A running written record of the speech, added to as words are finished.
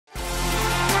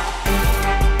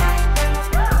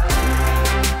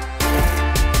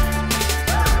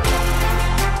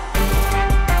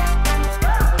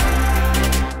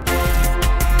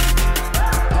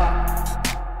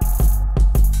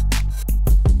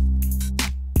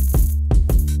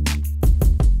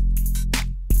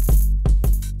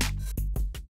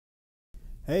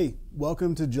Hey,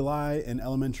 welcome to July in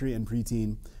elementary and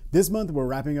preteen. This month we're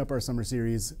wrapping up our summer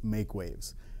series, Make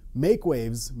Waves. Make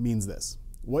waves means this: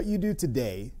 what you do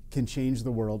today can change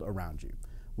the world around you.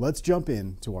 Let's jump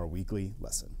into our weekly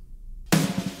lesson. All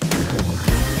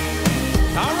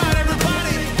right,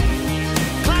 everybody,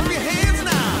 clap your hands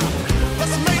now.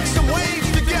 Let's make some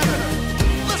waves together.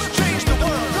 Let's change the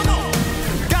world. Come on.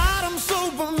 God, I'm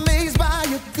so amazed by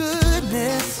your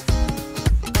goodness.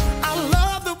 I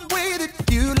love the way that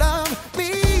you love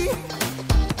me.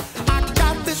 I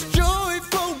got this joy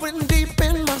flowing deep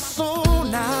in my soul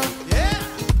now. Yeah.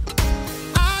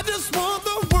 I just want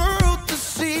the world to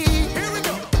see. Here we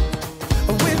go.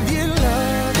 With your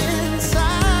love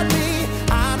inside me,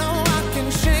 I know I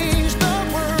can change the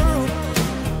world.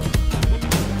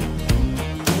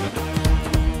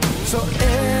 So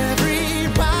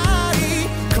everybody,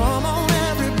 come on,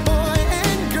 every boy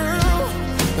and girl,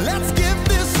 let's give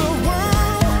this a whirl.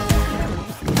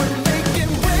 We're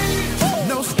making waves,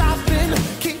 no stopping,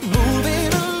 keep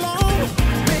moving along.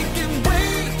 Making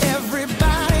waves,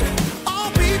 everybody,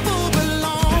 all people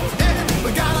belong.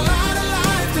 We got a lot of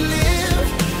life to live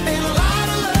and a lot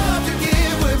of love to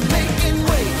give. We're making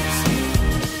waves.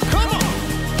 Come on.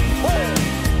 Whoa.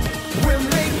 We're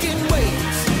making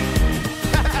waves.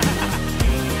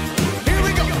 Here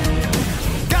we go.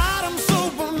 God, I'm so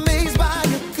amazed by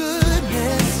your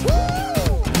goodness.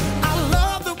 I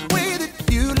love the way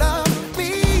that you love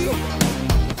me.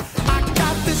 I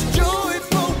got this joy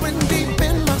flowing deep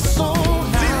in my soul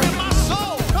now. Deep in my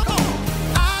soul. Come on.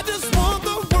 I just want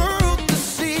the world to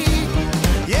see.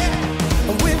 Yeah.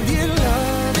 With your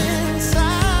love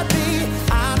inside me,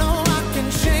 I know I can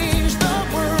change the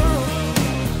world.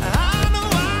 I know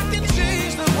I can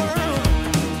change the world.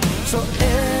 So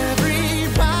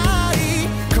everybody,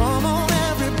 come on,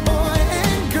 every boy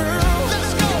and girl,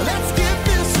 let's go. Let's give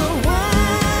this a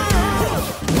whirl.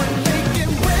 We're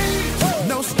making waves,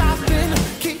 no stopping,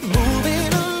 keep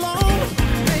moving along.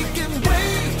 Making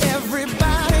waves,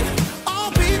 everybody,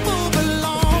 all people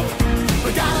belong.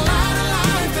 We got a lot of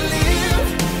life to live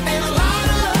and a lot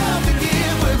of love to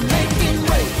give. We're making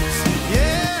waves.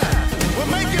 Yeah,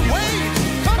 we're making waves.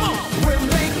 Come on, we're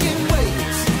making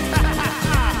waves.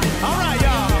 All right,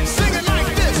 y'all, sing it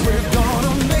like this. We're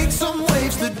gonna make some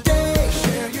waves today.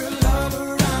 Share your love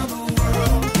around the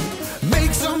world.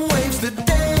 Make some waves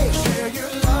today. Share your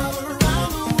love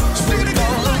around the world. Sing it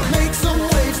again. Make some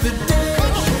waves today.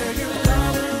 Share your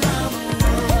love around the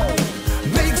world.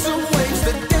 Make some waves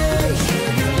today.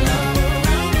 Share your love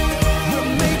around the world.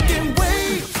 We're making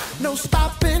waves, no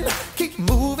stopping, keep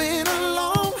moving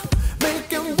along.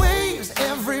 Making waves,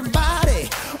 everybody,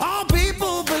 all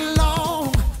people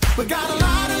belong. We got a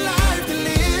lot of life to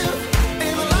live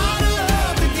and a lot of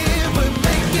love to give. We're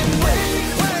making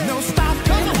waves, no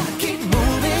stopping, keep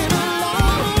moving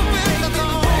along.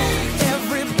 Making waves,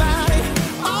 everybody,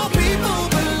 all people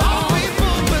belong.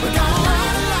 We got a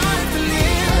lot of life to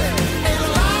live and a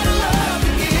lot of love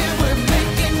to give. We're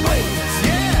making waves.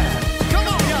 Yeah, come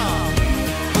on, y'all.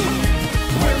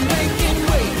 We're making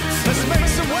waves. Let's make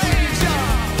some waves,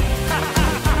 y'all.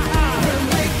 We're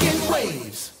making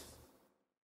waves.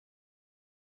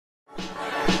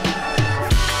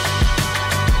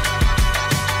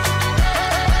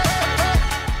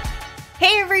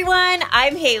 Hey everyone,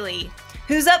 I'm Haley.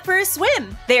 Who's up for a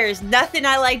swim? There's nothing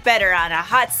I like better on a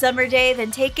hot summer day than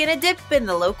taking a dip in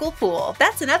the local pool.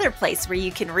 That's another place where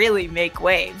you can really make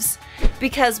waves.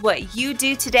 Because what you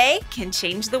do today can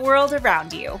change the world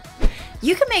around you.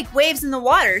 You can make waves in the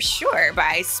water, sure,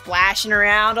 by splashing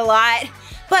around a lot.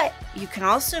 But you can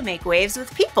also make waves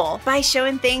with people by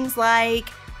showing things like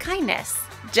kindness,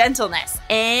 gentleness,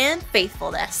 and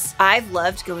faithfulness. I've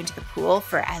loved going to the pool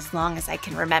for as long as I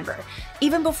can remember,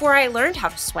 even before I learned how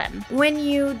to swim. When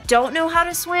you don't know how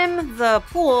to swim, the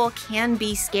pool can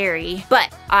be scary,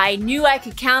 but I knew I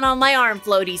could count on my arm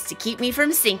floaties to keep me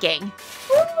from sinking.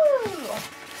 Woo!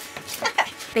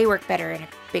 They work better in a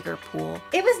bigger pool.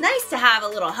 It was nice to have a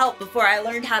little help before I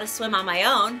learned how to swim on my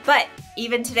own, but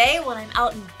even today when I'm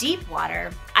out in deep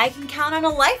water, I can count on a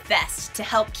life vest to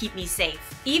help keep me safe.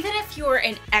 Even if you're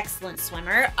an excellent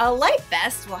swimmer, a life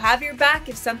vest will have your back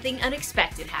if something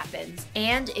unexpected happens.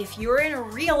 And if you're in a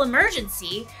real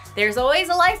emergency, there's always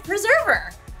a life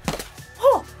preserver.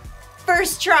 Oh,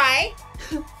 first try.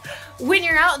 When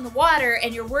you're out in the water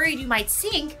and you're worried you might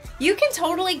sink, you can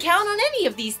totally count on any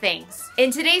of these things. In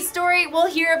today's story, we'll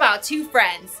hear about two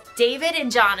friends, David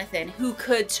and Jonathan, who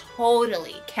could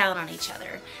totally count on each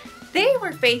other. They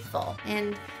were faithful,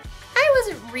 and I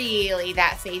wasn't really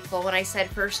that faithful when I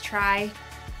said first try.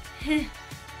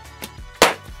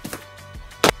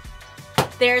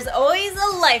 There's always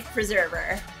a life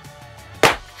preserver.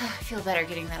 I feel better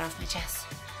getting that off my chest.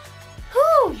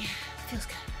 Whew, yeah, feels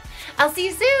good. I'll see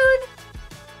you soon.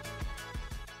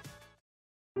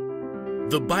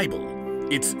 The Bible.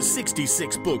 It's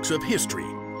 66 books of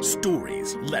history,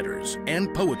 stories, letters,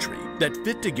 and poetry that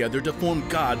fit together to form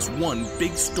God's one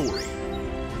big story.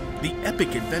 The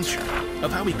epic adventure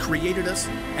of how He created us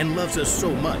and loves us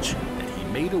so much that He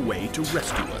made a way to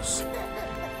rescue us.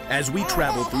 As we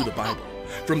travel through the Bible,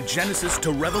 from Genesis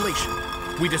to Revelation,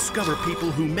 we discover people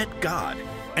who met God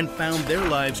and found their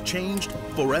lives changed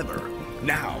forever.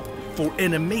 Now, for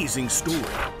an amazing story,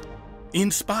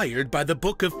 inspired by the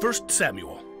book of 1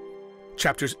 Samuel,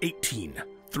 chapters 18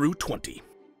 through 20.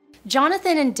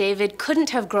 Jonathan and David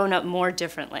couldn't have grown up more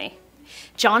differently.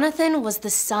 Jonathan was the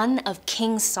son of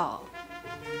King Saul.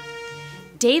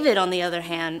 David, on the other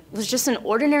hand, was just an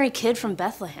ordinary kid from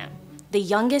Bethlehem, the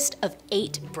youngest of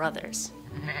 8 brothers.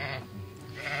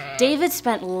 David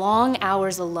spent long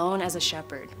hours alone as a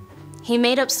shepherd. He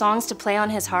made up songs to play on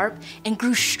his harp and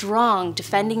grew strong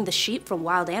defending the sheep from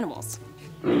wild animals.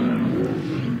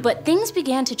 But things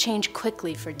began to change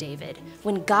quickly for David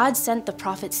when God sent the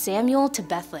prophet Samuel to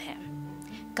Bethlehem.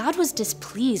 God was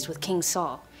displeased with King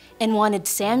Saul and wanted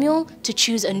Samuel to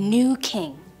choose a new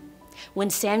king. When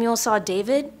Samuel saw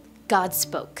David, God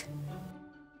spoke.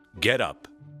 "Get up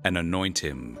and anoint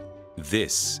him.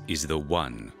 This is the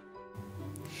one."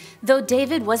 Though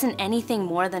David wasn't anything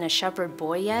more than a shepherd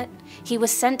boy yet, he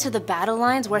was sent to the battle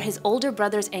lines where his older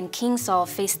brothers and King Saul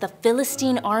faced the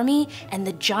Philistine army and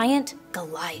the giant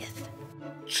Goliath.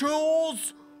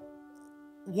 "Choose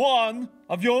one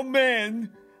of your men,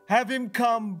 have him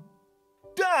come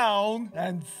down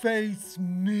and face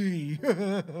me."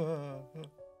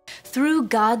 Through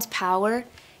God's power,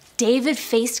 David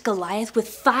faced Goliath with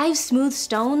 5 smooth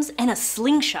stones and a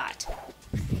slingshot.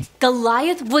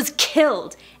 Goliath was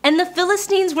killed, and the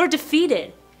Philistines were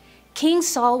defeated. King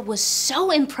Saul was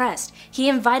so impressed, he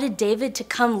invited David to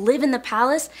come live in the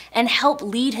palace and help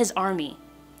lead his army.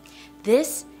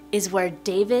 This is where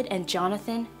David and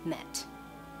Jonathan met.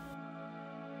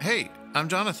 Hey, I'm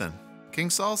Jonathan, King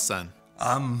Saul's son.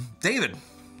 David,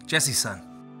 Jesse's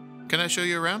son. Can I show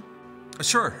you around?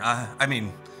 Sure, I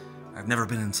mean, I've never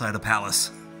been inside a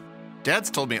palace. Dad's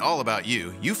told me all about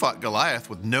you. You fought Goliath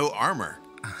with no armor.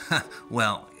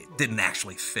 Well, it didn't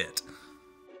actually fit.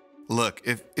 Look,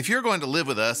 if you're going to live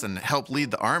with us and help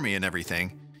lead the army and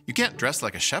everything, you can't dress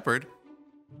like a shepherd.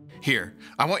 Here,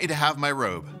 I want you to have my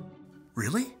robe.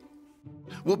 Really?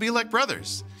 We'll be like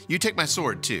brothers. You take my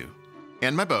sword too,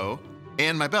 and my bow,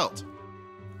 and my belt.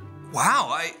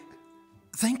 Wow,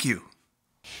 thank you.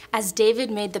 As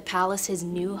David made the palace his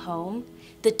new home,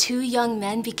 the 2 young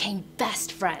men became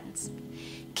best friends.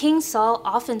 King Saul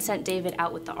often sent David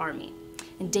out with the army,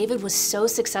 and David was so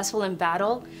successful in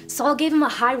battle, Saul gave him a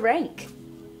high rank.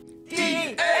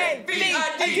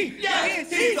 D-A-V-I-D, yes,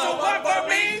 he's the one for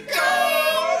me.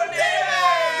 Go,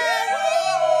 David!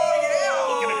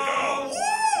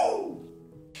 Woo!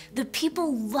 The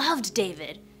people loved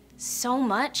David so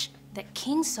much that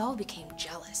King Saul became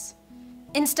jealous.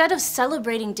 Instead of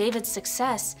celebrating David's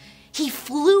success, he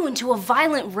flew into a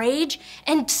violent rage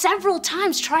and several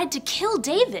times tried to kill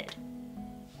David.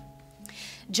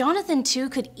 Jonathan, too,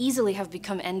 could easily have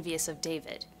become envious of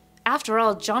David. After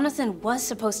all, Jonathan was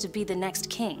supposed to be the next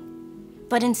king.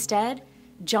 But instead,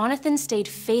 Jonathan stayed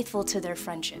faithful to their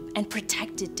friendship and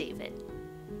protected David.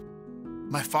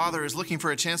 My father is looking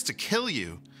for a chance to kill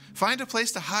you. Find a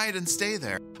place to hide and stay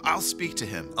there. I'll speak to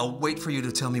him. I'll wait for you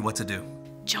to tell me what to do.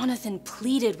 Jonathan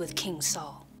pleaded with King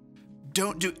Saul.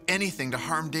 Don't do anything to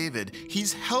harm David.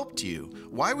 He's helped you.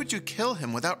 Why would you kill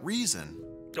him without reason?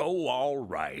 Oh, all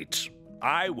right.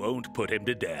 I won't put him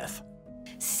to death.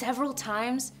 Several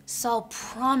times, Saul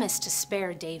promised to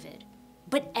spare David.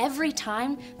 But every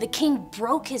time, the king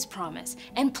broke his promise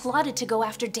and plotted to go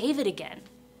after David again.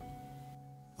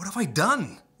 What have I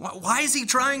done? Why is he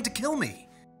trying to kill me?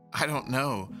 I don't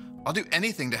know. I'll do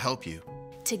anything to help you.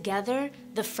 Together,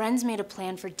 the friends made a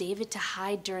plan for David to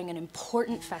hide during an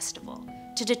important festival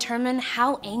to determine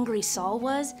how angry Saul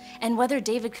was and whether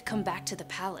David could come back to the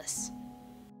palace.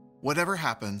 Whatever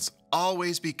happens,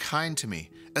 always be kind to me,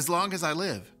 as long as I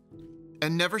live.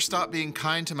 And never stop being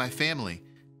kind to my family,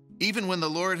 even when the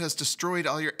Lord has destroyed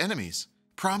all your enemies.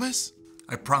 Promise?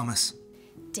 I promise.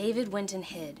 David went and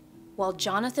hid, while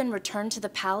Jonathan returned to the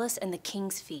palace and the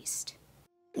king's feast.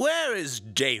 Where is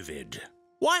David?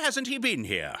 Why hasn't he been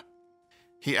here?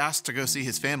 He asked to go see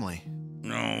his family.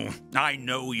 No, I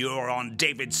know you're on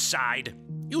David's side.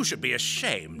 You should be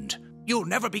ashamed. You'll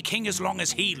never be king as long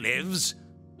as he lives.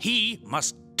 He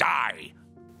must die.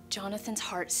 Jonathan's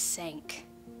heart sank.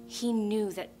 He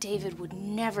knew that David would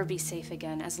never be safe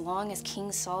again as long as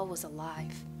King Saul was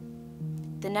alive.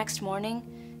 The next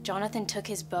morning, Jonathan took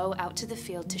his bow out to the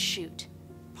field to shoot,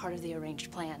 part of the arranged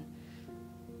plan.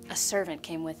 A servant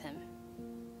came with him.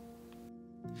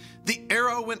 The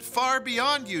arrow went far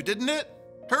beyond you, didn't it?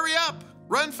 Hurry up!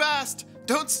 Run fast!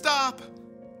 Don't stop!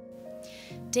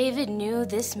 David knew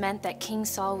this meant that King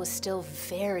Saul was still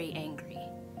very angry.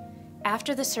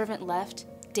 After the servant left,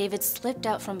 David slipped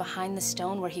out from behind the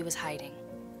stone where he was hiding.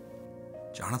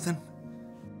 Jonathan?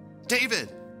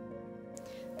 David!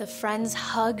 The friends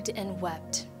hugged and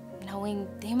wept, knowing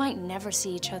they might never see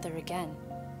each other again.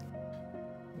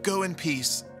 Go in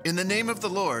peace. In the name of the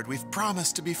Lord, we've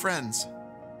promised to be friends.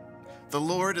 The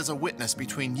Lord is a witness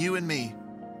between you and me,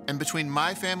 and between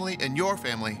my family and your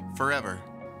family forever.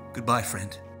 Goodbye,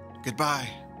 friend. Goodbye.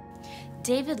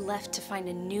 David left to find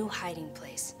a new hiding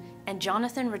place, and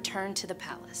Jonathan returned to the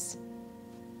palace.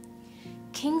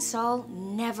 King Saul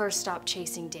never stopped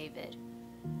chasing David,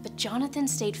 but Jonathan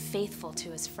stayed faithful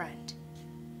to his friend.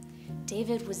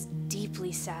 David was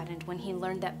deeply saddened when he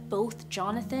learned that both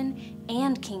Jonathan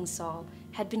and King Saul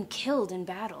had been killed in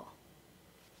battle.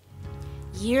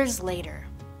 Years later,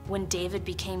 when David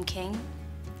became king,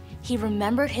 he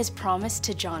remembered his promise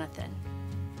to Jonathan.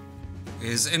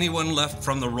 Is anyone left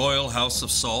from the royal house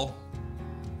of Saul?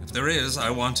 If there is, I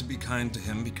want to be kind to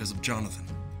him because of Jonathan.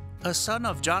 A son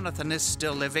of Jonathan is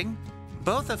still living.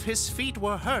 Both of his feet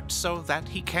were hurt so that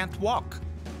he can't walk.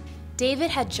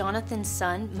 David had Jonathan's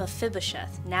son,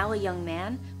 Mephibosheth, now a young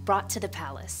man, brought to the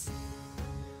palace.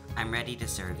 I'm ready to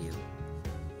serve you.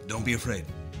 Don't be afraid.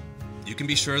 You can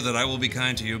be sure that I will be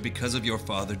kind to you because of your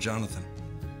father, Jonathan.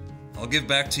 I'll give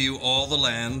back to you all the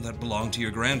land that belonged to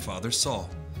your grandfather, Saul,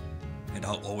 and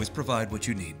I'll always provide what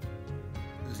you need.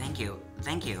 Thank you.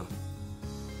 Thank you.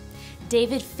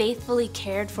 David faithfully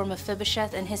cared for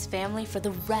Mephibosheth and his family for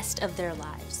the rest of their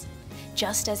lives,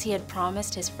 just as he had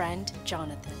promised his friend,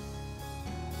 Jonathan.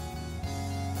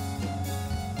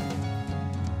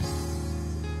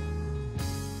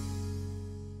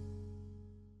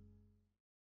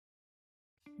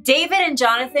 David and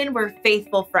Jonathan were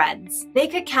faithful friends. They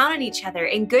could count on each other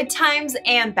in good times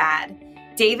and bad.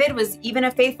 David was even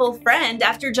a faithful friend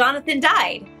after Jonathan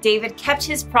died. David kept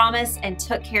his promise and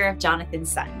took care of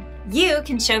Jonathan's son. You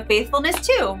can show faithfulness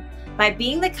too, by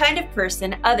being the kind of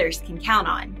person others can count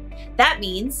on. That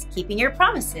means keeping your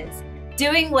promises,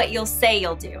 doing what you'll say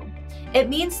you'll do. It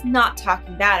means not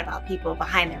talking bad about people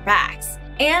behind their backs.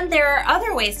 And there are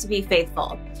other ways to be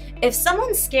faithful. If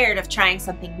someone's scared of trying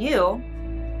something new,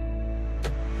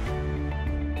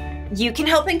 you can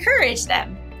help encourage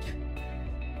them.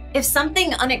 If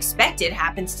something unexpected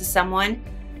happens to someone,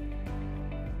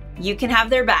 you can have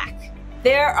their back.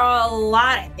 There are a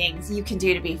lot of things you can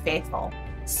do to be faithful.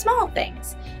 Small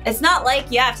things. It's not like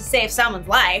you have to save someone's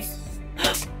life,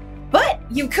 but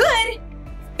you could.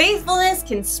 Faithfulness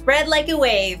can spread like a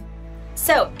wave.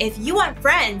 So if you want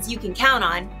friends you can count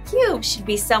on, you should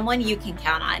be someone you can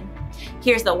count on.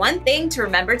 Here's the one thing to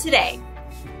remember today.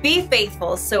 Be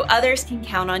faithful so others can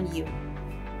count on you.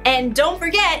 And don't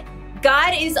forget,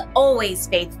 God is always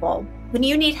faithful. When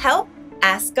you need help,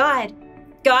 ask God.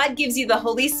 God gives you the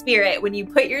Holy Spirit when you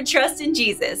put your trust in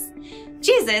Jesus.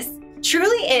 Jesus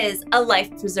truly is a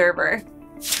life preserver.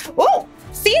 Whoa!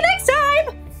 See you next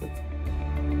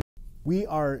time! We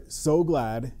are so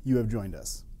glad you have joined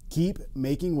us. Keep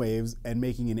making waves and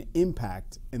making an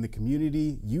impact in the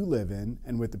community you live in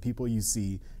and with the people you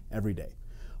see every day.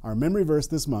 Our memory verse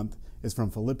this month is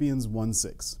from Philippians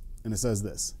 1:6, and it says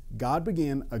this: God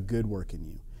began a good work in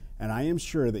you, and I am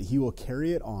sure that he will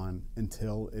carry it on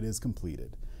until it is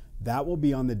completed. That will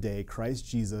be on the day Christ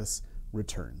Jesus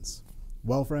returns.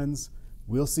 Well, friends,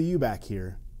 we'll see you back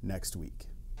here next week.